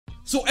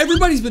So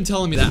everybody's been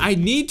telling me that I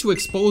need to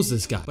expose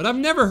this guy, but I've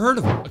never heard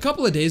of him. A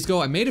couple of days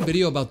ago, I made a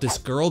video about this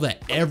girl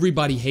that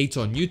everybody hates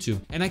on YouTube,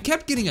 and I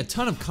kept getting a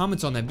ton of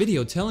comments on that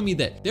video telling me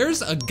that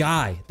there's a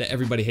guy that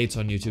everybody hates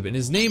on YouTube, and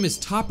his name is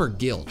Topper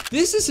Guild.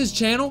 This is his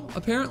channel,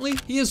 apparently.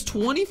 He has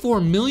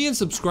 24 million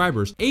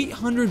subscribers,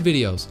 800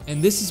 videos,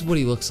 and this is what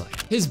he looks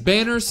like. His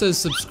banner says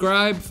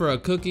subscribe for a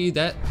cookie.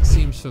 That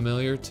seems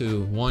familiar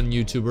to one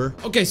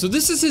YouTuber. Okay, so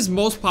this is his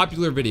most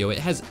popular video. It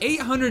has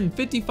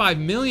 855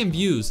 million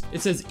views.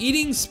 It says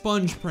eating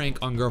sponge prank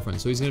on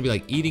girlfriend. So he's gonna be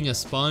like eating a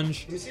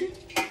sponge. Can you see?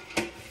 Oh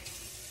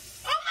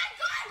my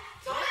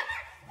God!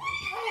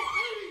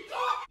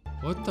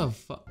 What the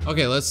fuck?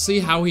 Okay, let's see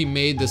how he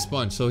made the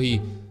sponge. So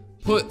he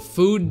put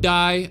food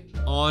dye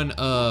on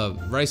a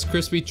Rice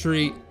Krispie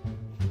treat.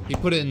 He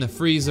put it in the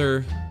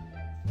freezer.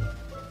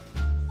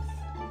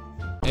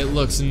 It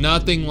looks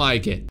nothing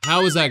like it.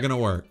 How is that gonna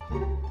work?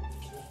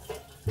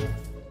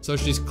 So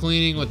she's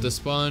cleaning with the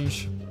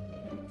sponge.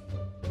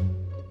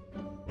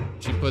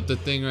 She put the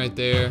thing right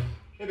there.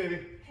 Hey, baby.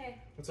 Hey.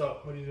 What's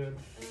up? What are you doing?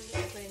 Just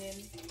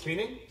cleaning.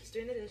 Cleaning? Just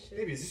doing the dishes.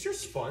 Baby, is this your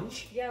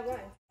sponge? Yeah,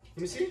 why?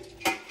 Let me see.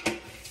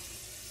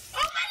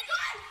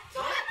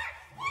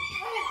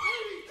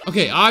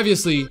 Okay,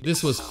 obviously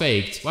this was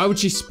faked. Why would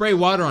she spray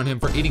water on him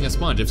for eating a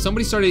sponge? If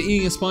somebody started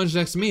eating a sponge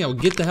next to me, I would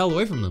get the hell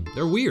away from them.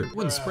 They're weird. I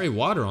wouldn't spray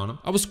water on them.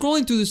 I was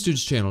scrolling through this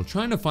dude's channel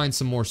trying to find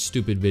some more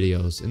stupid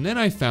videos, and then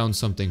I found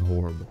something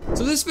horrible.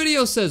 So this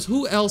video says,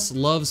 who else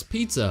loves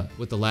pizza?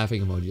 With the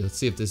laughing emoji. Let's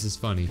see if this is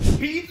funny.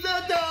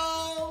 Pizza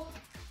dough!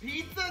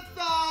 Pizza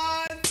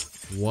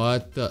sauce!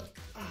 What the?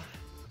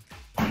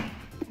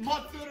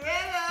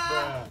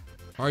 Mozzarella!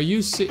 Are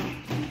you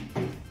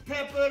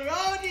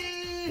Pepperoni!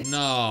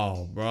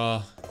 No,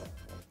 bruh.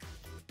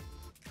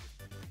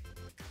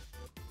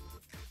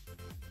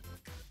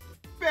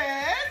 Perfect!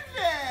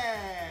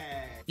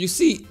 You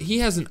see, he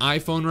has an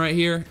iPhone right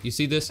here. You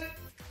see this?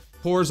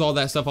 Pours all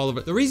that stuff all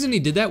over. The reason he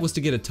did that was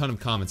to get a ton of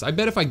comments. I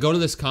bet if I go to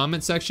this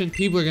comment section,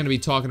 people are gonna be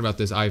talking about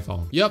this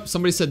iPhone. Yep,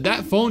 somebody said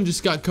that phone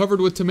just got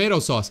covered with tomato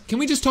sauce. Can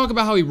we just talk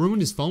about how he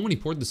ruined his phone when he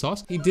poured the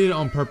sauce? He did it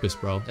on purpose,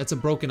 bro. That's a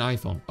broken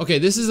iPhone. Okay,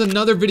 this is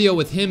another video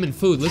with him and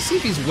food. Let's see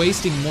if he's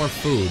wasting more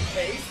food.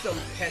 Okay, some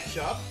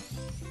ketchup.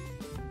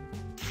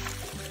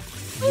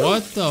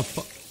 What the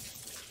fuck?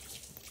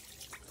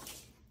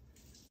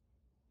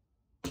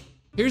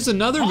 Here's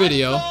another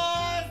video.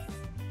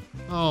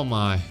 Oh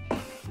my.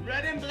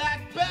 Red and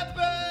black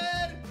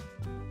pepper.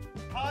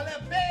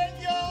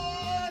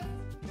 Jalapenos.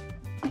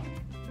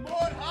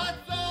 More hot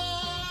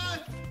sauce.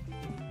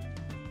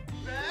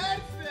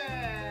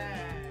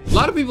 Perfect. A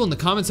lot of people in the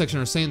comment section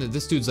are saying that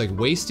this dude's like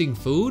wasting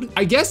food.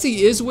 I guess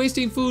he is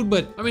wasting food,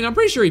 but I mean, I'm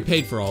pretty sure he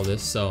paid for all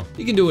this, so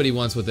he can do what he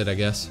wants with it, I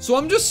guess. So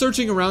I'm just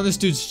searching around this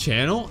dude's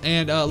channel,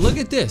 and look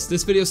at this.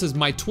 This video says,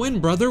 my twin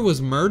brother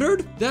was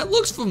murdered? That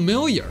looks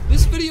familiar.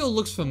 This video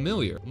looks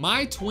familiar.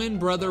 My twin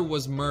brother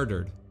was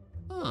murdered.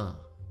 Huh.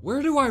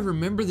 Where do I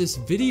remember this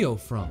video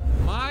from?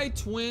 My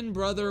twin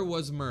brother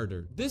was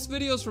murdered. This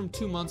video's from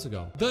 2 months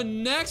ago. The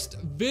next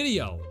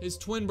video, his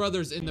twin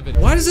brother's in the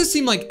video. Why does it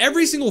seem like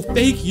every single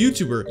fake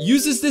YouTuber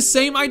uses this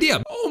same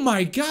idea? Oh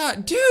my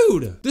God,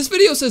 dude. This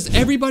video says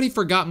everybody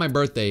forgot my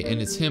birthday and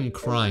it's him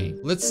crying.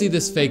 Let's see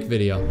this fake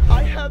video.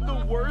 I had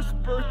the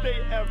worst birthday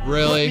ever.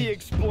 Really? Let me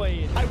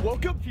explain. I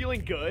woke up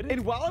feeling good,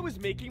 and while I was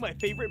making my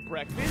favorite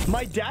breakfast,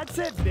 my dad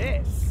said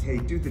this. Hey,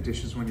 do the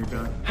dishes when you're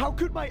done. How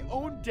could my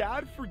own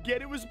dad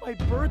forget it was my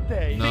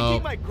birthday? No.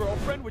 Thinking my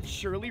girlfriend would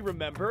surely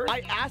remember,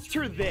 I asked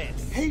her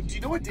this. Hey, do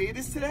you know what day it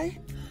is today?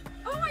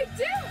 Oh, I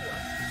do!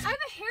 I have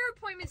a hair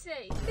appointment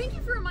today. Thank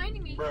you for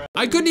reminding me.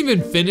 I couldn't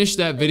even finish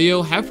that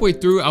video. Halfway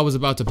through, I was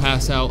about to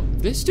pass out.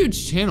 This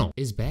dude's channel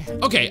is bad.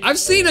 Okay, I've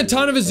seen a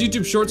ton of his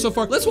YouTube shorts so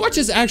far. Let's watch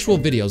his actual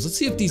videos. Let's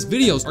see if these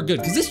videos are good,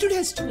 because this dude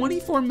has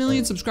 24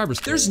 million subscribers.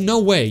 There's no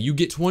way you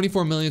get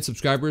 24 million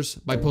subscribers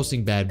by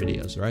posting bad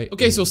videos, right?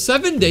 Okay, so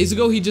 7 days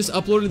ago, he just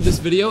uploaded this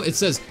video. It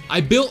says, I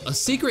built a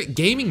secret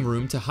gaming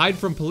room to hide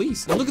from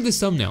police. Now look at this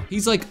thumbnail.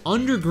 He's like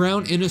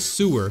underground in a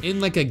sewer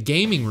in like a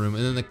gaming room,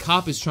 and then the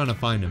cop is trying to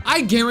find him.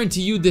 I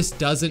guarantee you this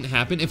doesn't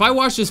happen. If I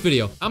watch this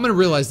video, I'm gonna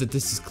realize that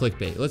this is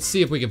clickbait. Let's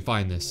see if we can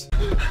find this.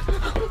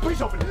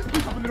 Please open it.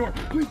 Please open the door.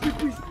 Please, please,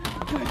 please.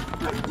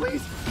 Guys,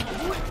 please.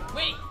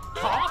 Wait,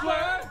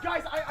 Hopper!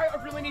 Guys, I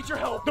really need your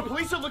help. The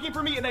police are looking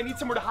for me and I need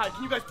somewhere to hide.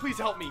 Can you guys please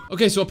help me?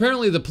 Okay, so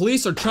apparently the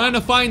police are trying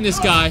to find this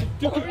guy,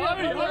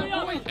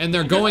 and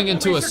they're going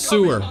into a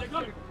sewer.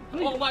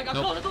 oh my God,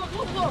 go.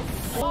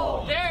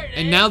 Oh, there it is.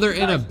 And now they're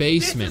in a This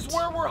basement. is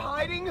where we're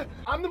hiding.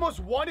 I'm the most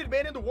wanted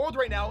man in the world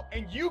right now,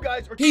 and you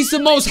guys are— He's the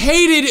most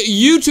hated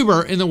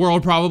YouTuber in the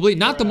world, probably.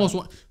 Not the most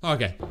one.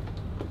 Okay.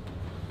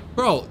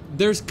 Bro,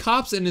 there's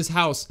cops in his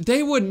house.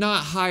 They would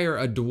not hire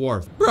a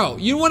dwarf. Bro,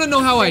 you wanna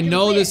know how I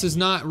know this is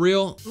not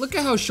real? Look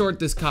at how short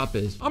this cop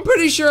is. I'm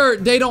pretty sure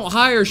they don't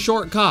hire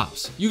short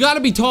cops. You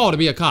gotta be tall to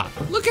be a cop.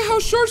 Look at how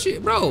short she,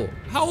 bro.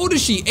 How old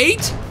is she,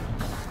 8?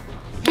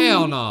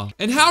 Hell no.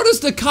 And how does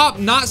the cop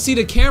not see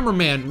the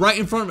cameraman right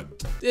in front of him?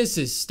 This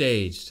is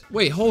staged.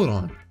 Wait, hold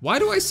on. Why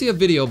do I see a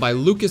video by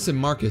Lucas and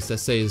Marcus that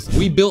says,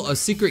 we built a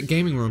secret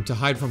gaming room to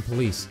hide from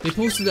police? They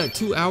posted that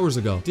 2 hours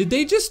ago. Did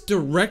they just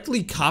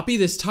directly copy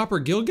this Topper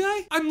Gill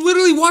guy? I'm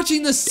literally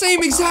watching the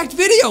same exact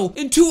video,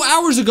 and 2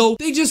 hours ago,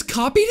 they just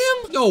copied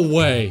him? No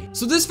way.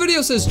 So this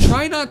video says,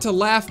 try not to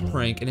laugh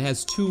prank, and it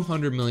has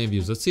 200 million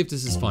views. Let's see if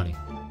this is funny.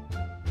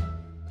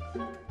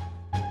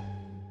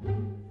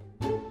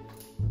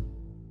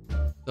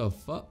 The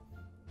fuck?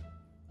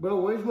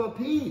 Bro, where's my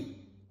pee?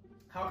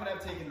 How could I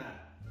have taken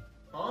that?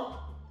 Huh?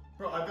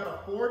 Bro, I've got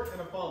a fork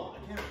and a phone.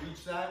 I can't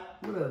reach that.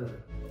 Whatever.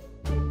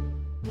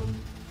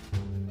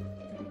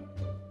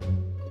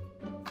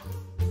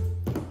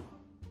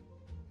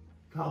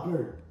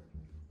 Copper.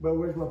 Bro,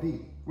 where's my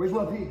pee? Where's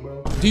my pee,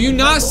 bro? Do you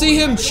not see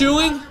him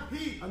chewing?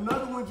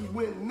 Another one just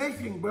went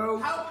missing, bro.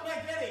 How can I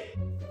get it?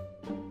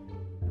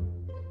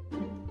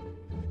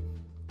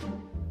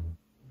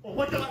 Oh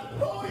my god.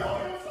 Oh, yo,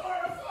 I'm sorry.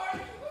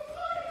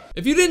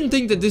 If you didn't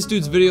think that this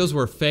dude's videos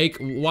were fake,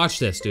 watch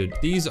this, dude.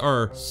 These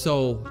are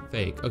so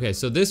fake. Okay,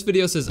 so this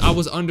video says, I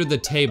was under the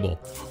table.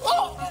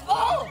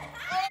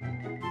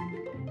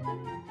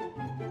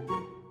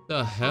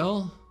 The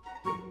hell?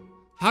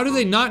 How do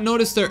they not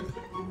notice their... No,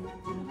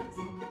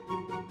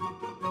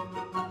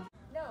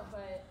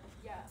 but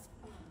yeah.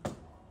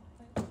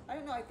 I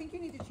don't know. I think you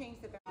need to change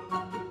the.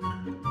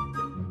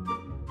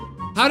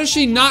 How does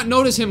she not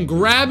notice him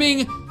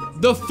grabbing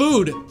the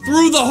food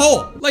through the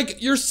hole?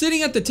 Like, you're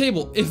sitting at the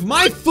table. If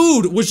my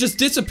food was just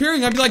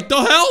disappearing, I'd be like,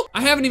 the hell?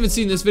 I haven't even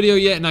seen this video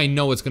yet, and I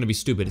know it's gonna be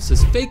stupid. It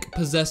says fake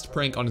possessed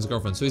prank on his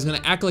girlfriend. So he's gonna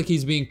act like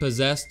he's being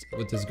possessed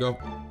with his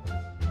girlfriend.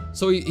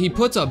 So he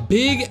puts a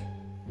big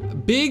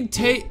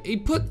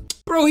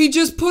bro, he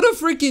just put a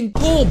freaking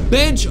whole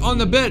bench on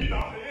the bed.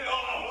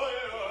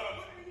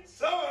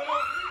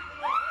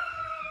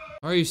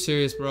 Are you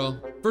serious, bro?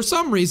 For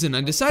some reason,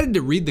 I decided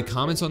to read the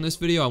comments on this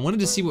video. I wanted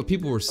to see what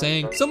people were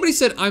saying. Somebody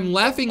said, I'm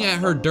laughing at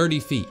her dirty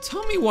feet.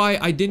 Tell me why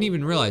I didn't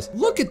even realize.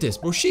 Look at this,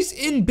 bro. She's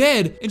in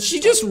bed, and she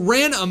just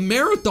ran a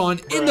marathon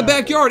in the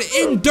backyard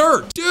in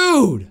dirt.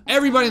 Dude!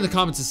 Everybody in the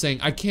comments is saying,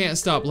 I can't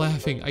stop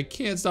laughing. I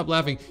can't stop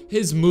laughing.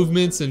 His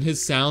movements and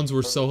his sounds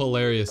were so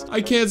hilarious.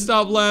 I can't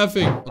stop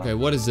laughing. Okay,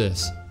 what is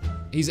this?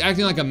 He's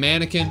acting like a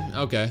mannequin.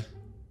 Okay.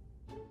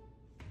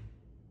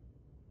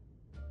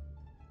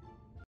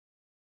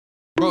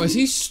 Bro, is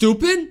he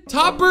stupid?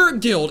 Topper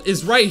Guild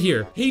is right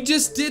here. He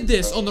just did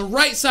this on the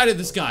right side of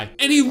this guy,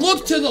 and he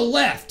looked to the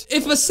left.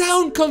 If a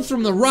sound comes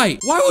from the right,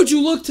 why would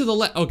you look to the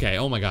left? Okay,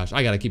 oh my gosh,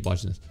 I gotta keep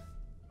watching this.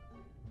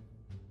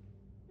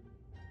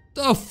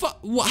 The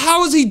fuck?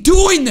 How is he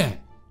doing that?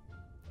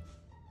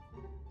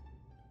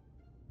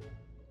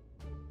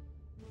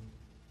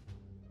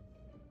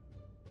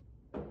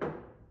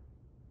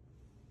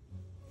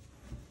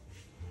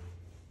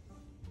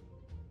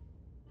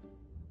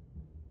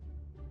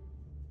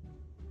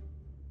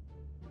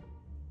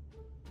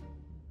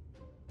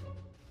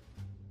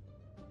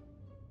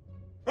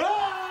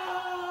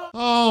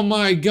 Oh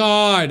my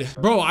god.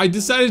 Bro, I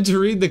decided to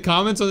read the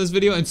comments on this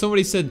video and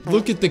somebody said,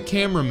 look at the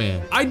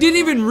cameraman. I didn't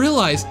even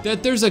realize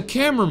that there's a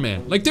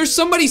cameraman. Like, there's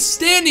somebody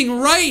standing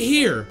right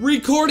here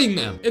recording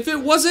them. If it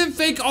wasn't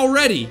fake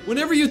already,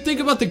 whenever you think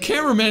about the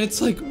cameraman,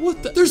 it's like,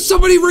 what the? There's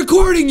somebody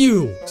recording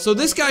you. So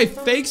this guy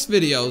fakes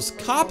videos,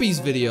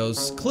 copies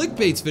videos,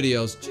 clickbaits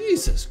videos.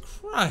 Jesus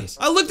Christ.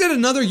 I looked at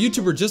another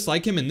YouTuber just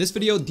like him in this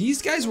video.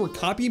 These guys were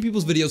copying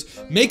people's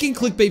videos, making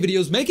clickbait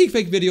videos, making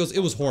fake videos. It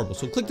was horrible.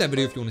 So click that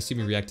video if you want to see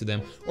me react to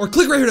them, or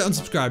click right here to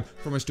unsubscribe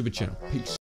from my stupid channel. Peace.